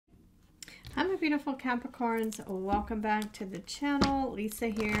My beautiful Capricorns, welcome back to the channel. Lisa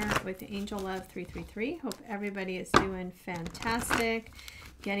here with Angel Love 333. Hope everybody is doing fantastic.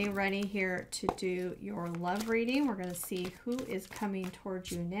 Getting ready here to do your love reading. We're going to see who is coming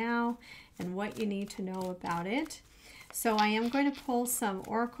towards you now and what you need to know about it. So I am going to pull some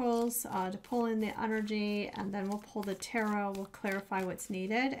oracles to pull in the energy, and then we'll pull the tarot. We'll clarify what's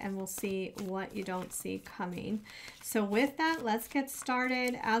needed, and we'll see what you don't see coming. So with that, let's get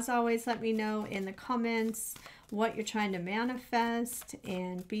started. As always, let me know in the comments what you're trying to manifest,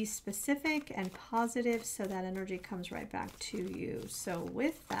 and be specific and positive so that energy comes right back to you. So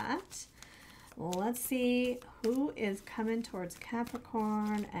with that, let's see who is coming towards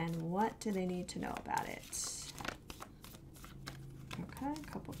Capricorn and what do they need to know about it. Okay,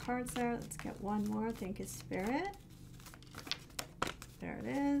 a couple cards there. Let's get one more. Thank you, Spirit. There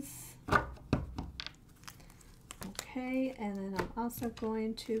it is. Okay, and then I'm also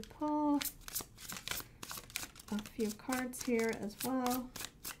going to pull a few cards here as well.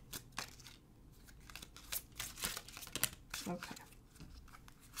 Okay.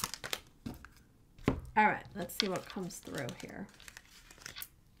 All right, let's see what comes through here.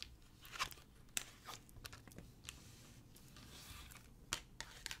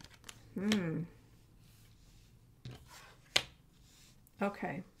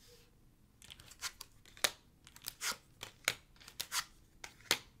 Okay.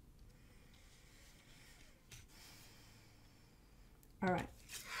 All right.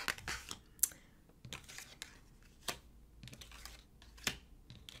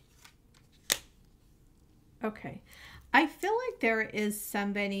 Okay. I feel like there is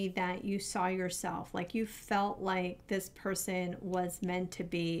somebody that you saw yourself, like you felt like this person was meant to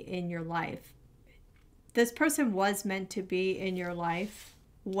be in your life. This person was meant to be in your life,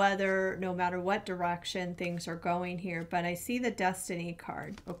 whether, no matter what direction things are going here. But I see the Destiny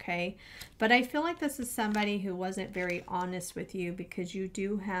card, okay? But I feel like this is somebody who wasn't very honest with you, because you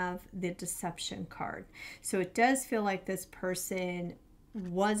do have the Deception card. So it does feel like this person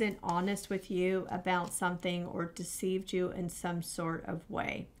wasn't honest with you about something or deceived you in some sort of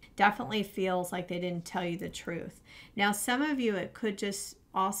way. Definitely feels like they didn't tell you the truth. Now, some of you, it could just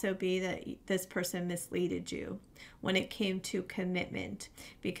also be that this person misleaded you when it came to commitment,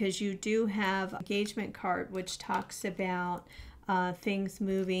 because you do have engagement card, which talks about things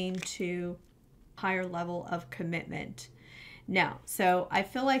moving to higher level of commitment. Now, so I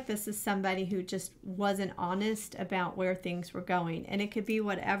feel like this is somebody who just wasn't honest about where things were going. And it could be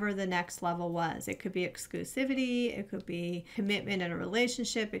whatever the next level was. It could be exclusivity. It could be commitment in a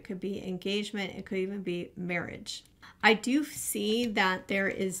relationship. It could be engagement. It could even be marriage. I do see that there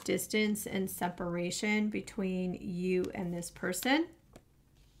is distance and separation between you and this person.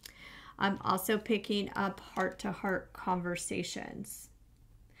 I'm also picking up heart-to-heart conversations.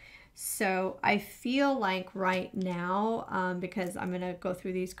 So I feel like right now, because I'm going to go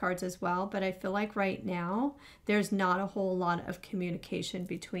through these cards as well, but I feel like right now there's not a whole lot of communication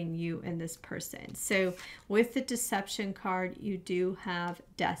between you and this person. So with the Deception card, you do have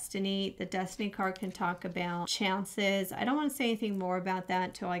Destiny. The Destiny card can talk about chances. I don't want to say anything more about that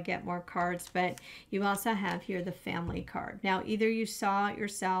until I get more cards, but you also have here the Family card. Now, either you saw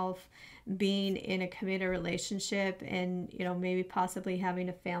yourself being in a committed relationship and, you know, maybe possibly having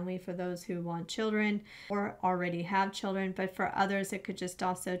a family for those who want children or already have children. But for others, it could just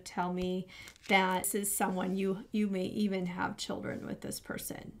also tell me that this is someone you may even have children with this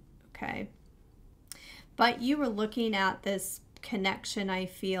person. Okay. But you were looking at this connection, I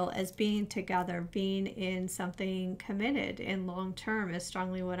feel, as being together, being in something committed and long term is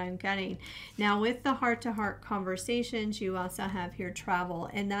strongly what I'm getting. Now with the heart-to-heart conversations, you also have here travel,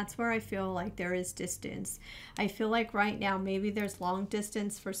 and that's where I feel like there is distance. I feel like right now maybe there's long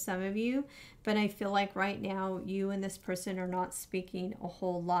distance for some of you, but I feel like right now you and this person are not speaking a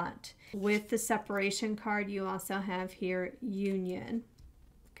whole lot. With the Separation card, you also have here union.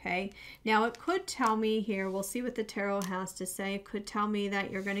 Okay, now it could tell me here, we'll see what the tarot has to say. It could tell me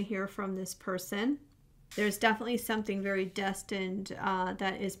that you're going to hear from this person. There's definitely something very destined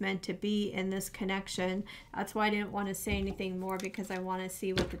that is meant to be in this connection. That's why I didn't want to say anything more, because I want to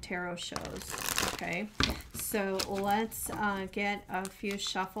see what the tarot shows. Okay, so let's get a few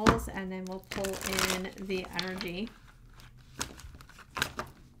shuffles and then we'll pull in the energy.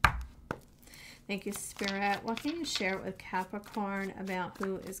 Thank you, Spirit. What can you share with Capricorn about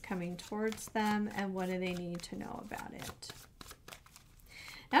who is coming towards them and what do they need to know about it?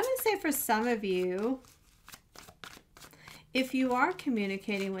 Now, I'm going to say for some of you, if you are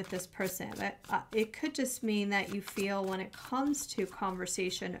communicating with this person, it could just mean that you feel when it comes to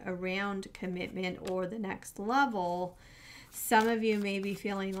conversation around commitment or the next level, Some of you may be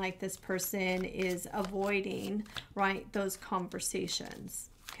feeling like this person is avoiding, right, those conversations.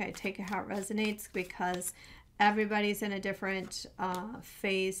 Okay, take it how it resonates, because everybody's in a different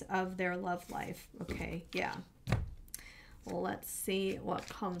phase of their love life. Okay, yeah. Well, let's see what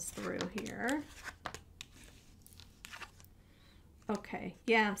comes through here. Okay,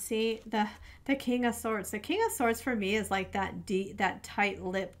 yeah, see, the King of Swords. The King of Swords for me is like that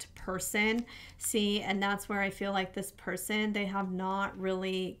tight-lipped person. See, and that's where I feel like this person, they have not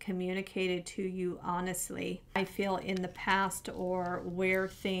really communicated to you honestly. I feel in the past, or where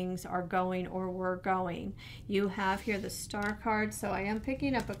things are going or were going. You have here the Star card, so I am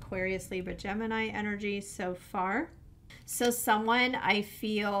picking up Aquarius, Libra, Gemini energy so far. So someone, I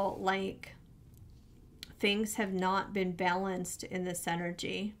feel like things have not been balanced in this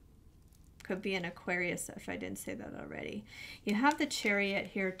energy. Could be an Aquarius if I didn't say that already. You have the Chariot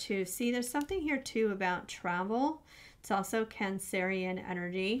here too. See, there's something here too about travel. It's also Cancerian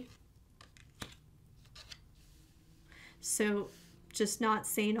energy. So just not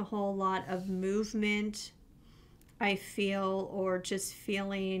seeing a whole lot of movement, I feel, or just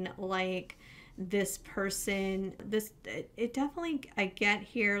feeling like this person, it definitely, I get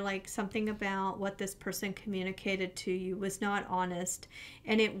here like something about what this person communicated to you was not honest,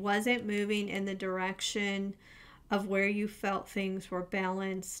 and it wasn't moving in the direction of where you felt things were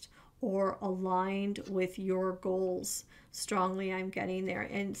balanced or aligned with your goals strongly. I'm getting there.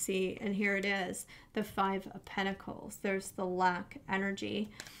 And see, and here it is, the Five of Pentacles. There's the lack energy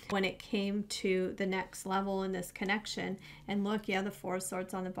when it came to the next level in this connection. And look, yeah, the Four of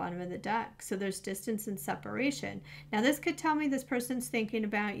Swords on the bottom of the deck. So there's distance and separation. Now this could tell me this person's thinking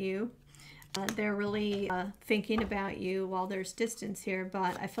about you. They're really thinking about you while there's distance here,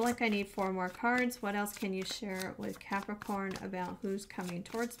 but I feel like I need 4 more cards. What else can you share with Capricorn about who's coming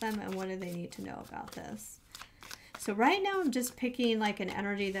towards them, and what do they need to know about this? So right now I'm just picking like an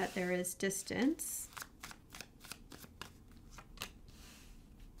energy that there is distance.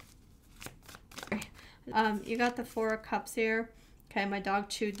 You got the Four of Cups here. Okay, my dog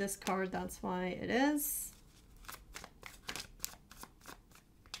chewed this card, that's why it is.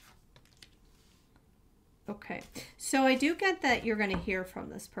 Okay, so I do get that you're going to hear from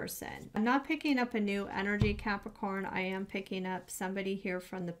this person. I'm not picking up a new energy, Capricorn. I am picking up somebody here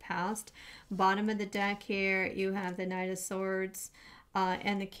from the past. Bottom of the deck here, you have the Knight of Swords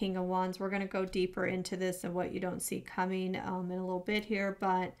and the King of Wands. We're going to go deeper into this and what you don't see coming in a little bit here,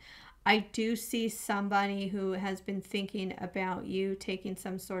 but I do see somebody who has been thinking about you taking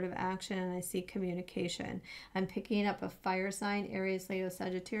some sort of action, and I see communication. I'm picking up a fire sign, Aries, Leo,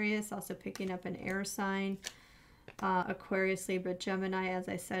 Sagittarius, also picking up an air sign, Aquarius, Libra, Gemini, as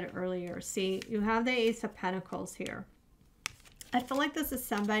I said earlier. See, you have the Ace of Pentacles here. I feel like this is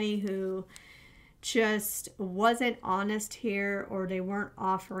somebody who just wasn't honest here, or they weren't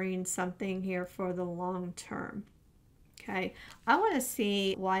offering something here for the long term. Okay, I want to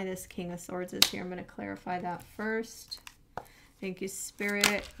see why this King of Swords is here. I'm going to clarify that first. Thank you,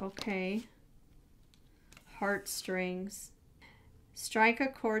 Spirit. Okay. Heartstrings. Strike a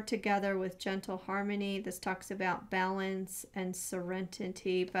chord together with gentle harmony. This talks about balance and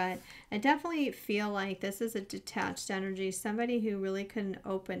serenity, but I definitely feel like this is a detached energy. Somebody who really couldn't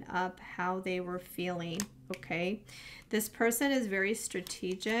open up how they were feeling. Okay. This person is very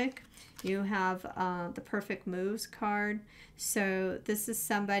strategic. You have the Perfect Moves card. So this is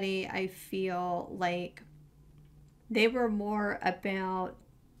somebody I feel like they were more about,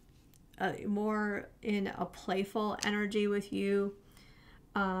 more in a playful energy with you.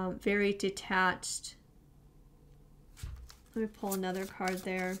 Very detached. Let me pull another card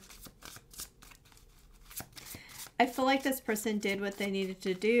there. I feel like this person did what they needed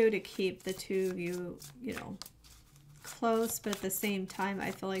to do to keep the two of you, you know, close, but at the same time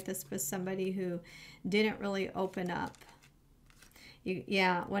I feel like this was somebody who didn't really open up.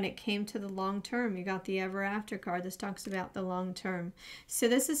 Yeah, when it came to the long term, you got the Ever After card. This talks about the long term. So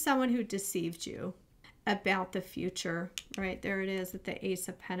this is someone who deceived you about the future. Right, there it is at the Ace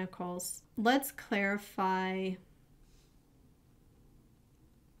of Pentacles. Let's clarify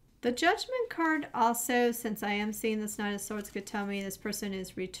the Judgment card. Also, since I am seeing this Knight of Swords, could tell me this person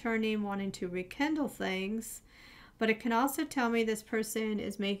is returning, wanting to rekindle things. But it can also tell me this person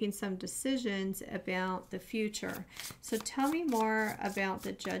is making some decisions about the future. So tell me more about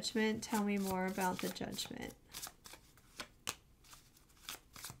the Judgment. Tell me more about the Judgment.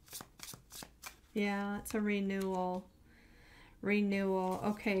 Yeah, it's a renewal. Renewal.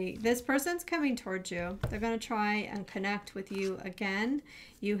 Okay, this person's coming towards you. They're going to try and connect with you again.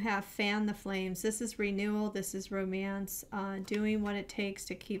 You have fanned the flames. This is renewal. This is romance. Doing what it takes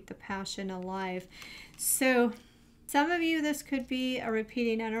to keep the passion alive. So Some of you, this could be a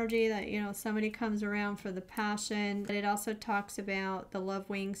repeating energy that, you know, somebody comes around for the passion. But it also talks about the love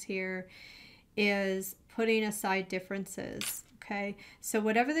wings here is putting aside differences. Okay, so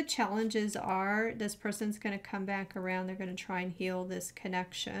whatever the challenges are, this person's going to come back around. They're going to try and heal this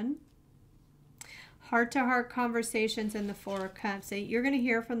connection. Heart-to-heart conversations in the Four of Cups. You're going to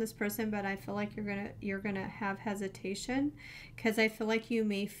hear from this person, but I feel like you're gonna have hesitation, because I feel like you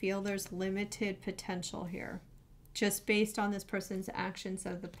may feel there's limited potential here, just based on this person's actions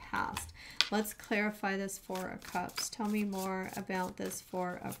of the past. Let's clarify this Four of Cups. Tell me more about this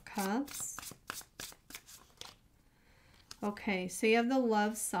Four of Cups. Okay, so you have the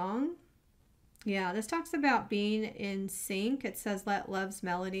love song. Yeah, this talks about being in sync. It says, let love's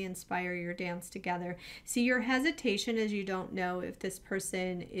melody inspire your dance together. See, your hesitation is you don't know if this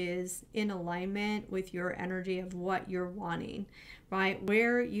person is in alignment with your energy of what you're wanting, right?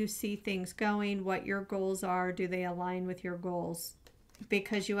 Where you see things going, what your goals are, do they align with your goals?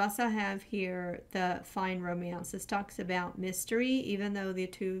 Because you also have here the fine romance. This talks about mystery. Even though the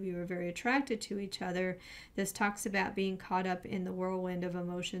two of you are very attracted to each other, this talks about being caught up in the whirlwind of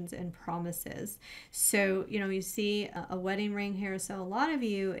emotions and promises. So, you know, you see a wedding ring here. So a lot of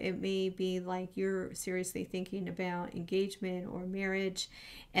you, it may be like you're seriously thinking about engagement or marriage.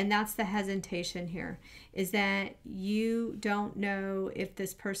 And that's the hesitation here, is that you don't know if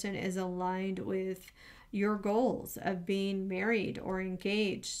this person is aligned with your goals of being married or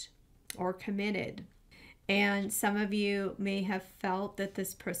engaged or committed. And some of you may have felt that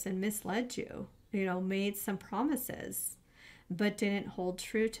this person misled you, you know, made some promises, but didn't hold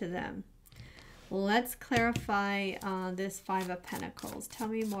true to them. Let's clarify this Five of Pentacles. Tell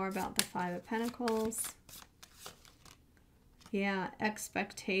me more about the Five of Pentacles. Yeah,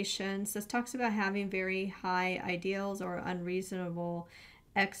 expectations. This talks about having very high ideals or unreasonable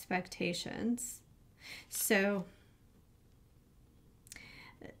expectations. So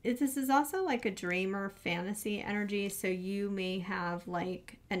this is also like a dream or fantasy energy. So you may have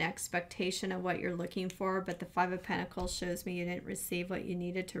like an expectation of what you're looking for, but the Five of Pentacles shows me you didn't receive what you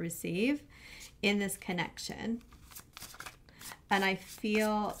needed to receive in this connection. And I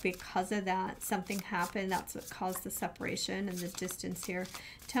feel because of that, something happened. That's what caused the separation and the distance here.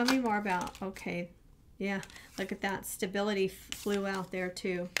 Tell me more about, okay, yeah, look at that. Stability flew out there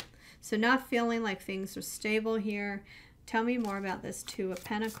too. So not feeling like things are stable here. Tell me more about this Two of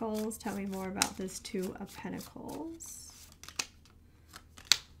Pentacles. Tell me more about this Two of Pentacles.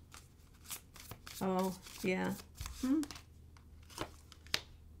 Oh, yeah.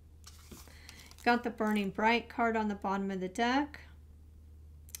 Got the Burning Bright card on the bottom of the deck.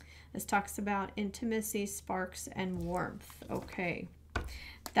 This talks about intimacy, sparks, and warmth. Okay.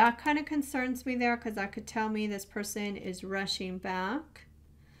 That kind of concerns me there, because that could tell me this person is rushing back.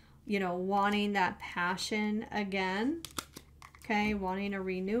 You know, wanting that passion again. Okay, wanting a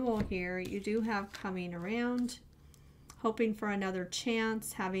renewal here. You do have coming around, hoping for another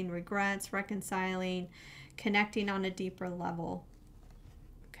chance, having regrets, reconciling, connecting on a deeper level.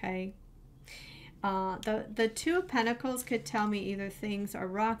 Okay. The Two of Pentacles could tell me either things are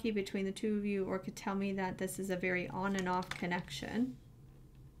rocky between the two of you, or could tell me that this is a very on and off connection.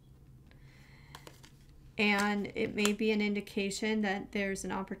 And it may be an indication that there's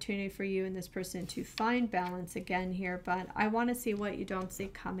an opportunity for you and this person to find balance again here. But I want to see what you don't see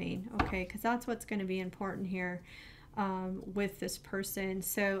coming, okay? Because that's what's going to be important here with this person.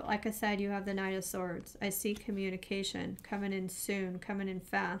 So like I said, you have the Knight of Swords. I see communication coming in soon, coming in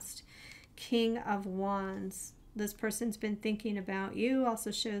fast. King of Wands. This person's been thinking about you.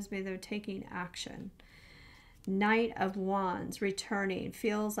 Also shows me they're taking action. Knight of Wands returning.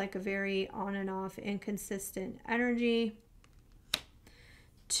 Feels like a very on and off inconsistent energy.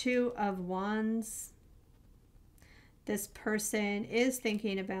 Two of Wands. This person is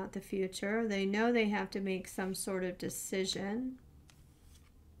thinking about the future. They know they have to make some sort of decision.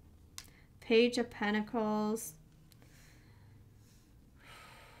 Page of Pentacles.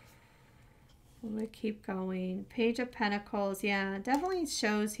 We'll keep going. Page of Pentacles. Yeah, definitely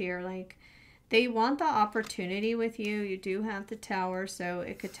shows here like they want the opportunity with you. You do have the Tower, so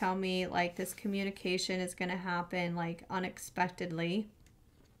it could tell me like this communication is going to happen like unexpectedly.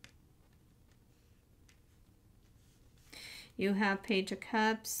 You have Page of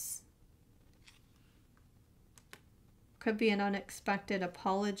Cups. Could be an unexpected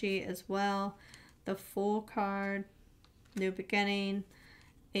apology as well. The Fool card. New beginning.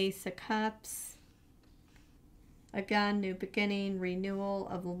 Ace of Cups. Again, new beginning, renewal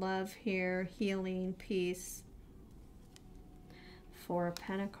of love here, healing, peace. Four of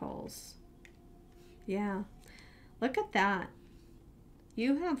Pentacles. Yeah, look at that.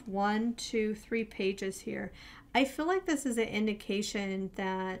 You have 1, 2, 3 pages here. I feel like this is an indication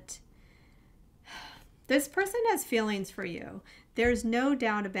that this person has feelings for you. There's no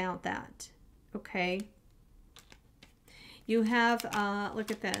doubt about that. Okay. You have,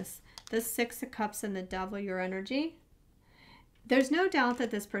 look at this. The Six of Cups and the Devil, your energy. There's no doubt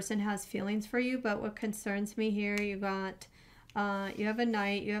that this person has feelings for you, but what concerns me here, you got, you have a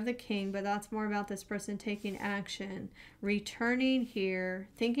Knight, you have the King, but that's more about this person taking action, returning here,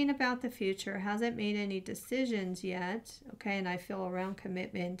 thinking about the future, hasn't made any decisions yet, okay, and I feel around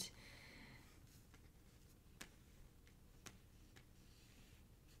commitment.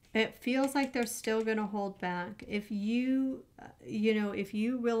 It feels like they're still going to hold back. If you, if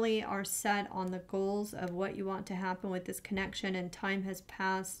you really are set on the goals of what you want to happen with this connection and time has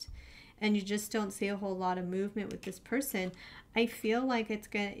passed and you just don't see a whole lot of movement with this person, I feel like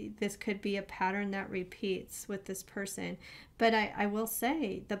this could be a pattern that repeats with this person. But I will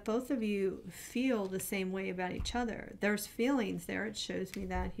say that both of you feel the same way about each other. There's feelings there. It shows me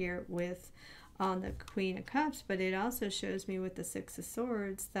that here with on the Queen of Cups, but it also shows me with the Six of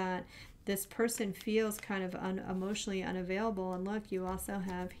Swords that this person feels kind of emotionally unavailable. And look, you also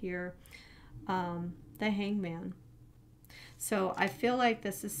have here the Hangman. So I feel like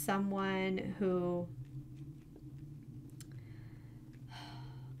this is someone who,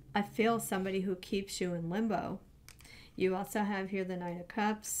 I feel somebody who keeps you in limbo. You also have here the Knight of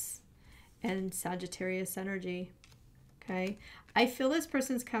Cups and Sagittarius energy. Okay, I feel this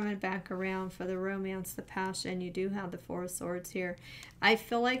person's coming back around for the romance, the passion. You do have the Four of Swords here. I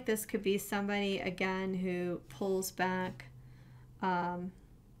feel like this could be somebody, again, who pulls back,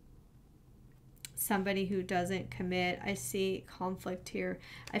 somebody who doesn't commit. I see conflict here.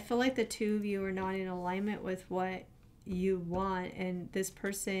 I feel like the two of you are not in alignment with what you want, and this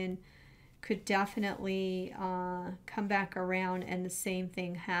person could definitely come back around and the same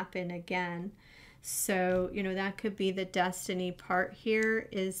thing happen again. So, that could be the destiny part here,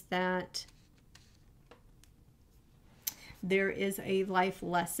 is that there is a life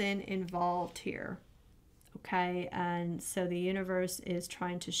lesson involved here. Okay, and so the universe is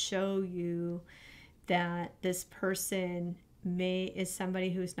trying to show you that this person is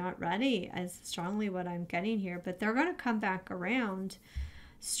somebody who's not ready, as strongly what I'm getting here, but they're going to come back around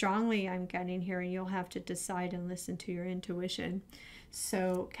strongly, I'm getting here, and you'll have to decide and listen to your intuition.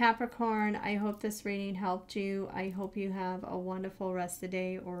 So Capricorn, I hope this reading helped you. I hope you have a wonderful rest of the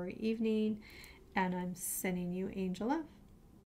day or evening, and I'm sending you angel love.